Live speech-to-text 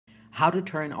How to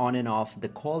turn on and off the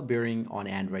call bearing on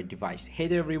Android device. Hey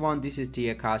there everyone, this is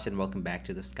Akash and welcome back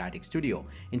to the SkyTech Studio.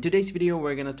 In today's video,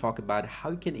 we're going to talk about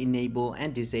how you can enable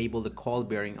and disable the call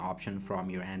bearing option from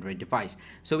your Android device.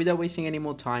 So without wasting any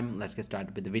more time, let's get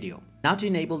started with the video. Now to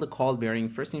enable the call bearing,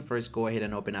 first thing first, go ahead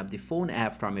and open up the phone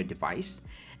app from your device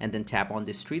and then tap on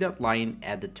this three-dot line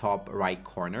at the top right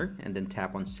corner and then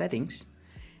tap on settings.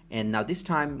 And now this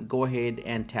time, go ahead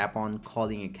and tap on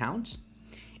calling accounts.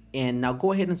 And now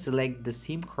go ahead and select the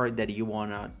SIM card that you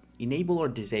want to enable or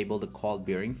disable the call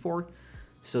bearing for.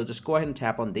 So just go ahead and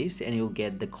tap on this and you'll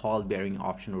get the call bearing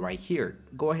option right here.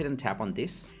 Go ahead and tap on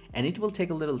this and it will take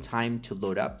a little time to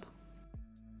load up.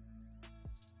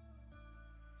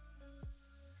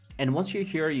 And once you're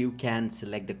here, you can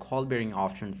select the call bearing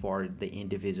option for the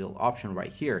individual option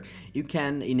right here. You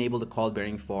can enable the call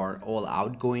bearing for all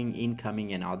outgoing,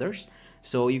 incoming, and others.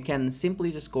 So you can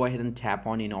simply just go ahead and tap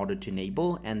on in order to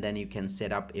enable, and then you can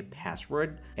set up a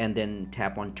password and then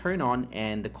tap on turn on,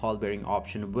 and the call bearing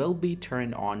option will be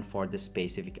turned on for the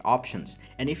specific options.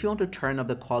 And if you want to turn off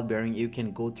the call bearing, you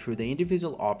can go through the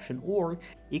individual option, or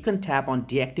you can tap on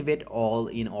deactivate all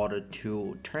in order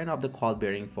to turn off the call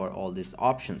bearing for all these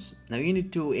options. Now you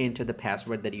need to enter the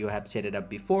password that you have set it up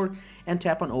before and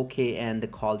tap on OK, and the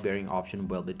call bearing option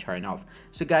will be turned off.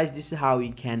 So guys, this is how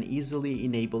you can easily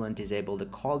enable and disable the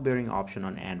call bearing option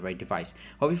on Android device.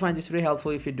 Hope you find this very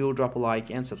helpful. If you do, drop a like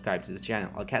and subscribe to the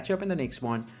channel. I'll catch you up in the next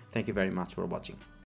one. Thank you very much for watching.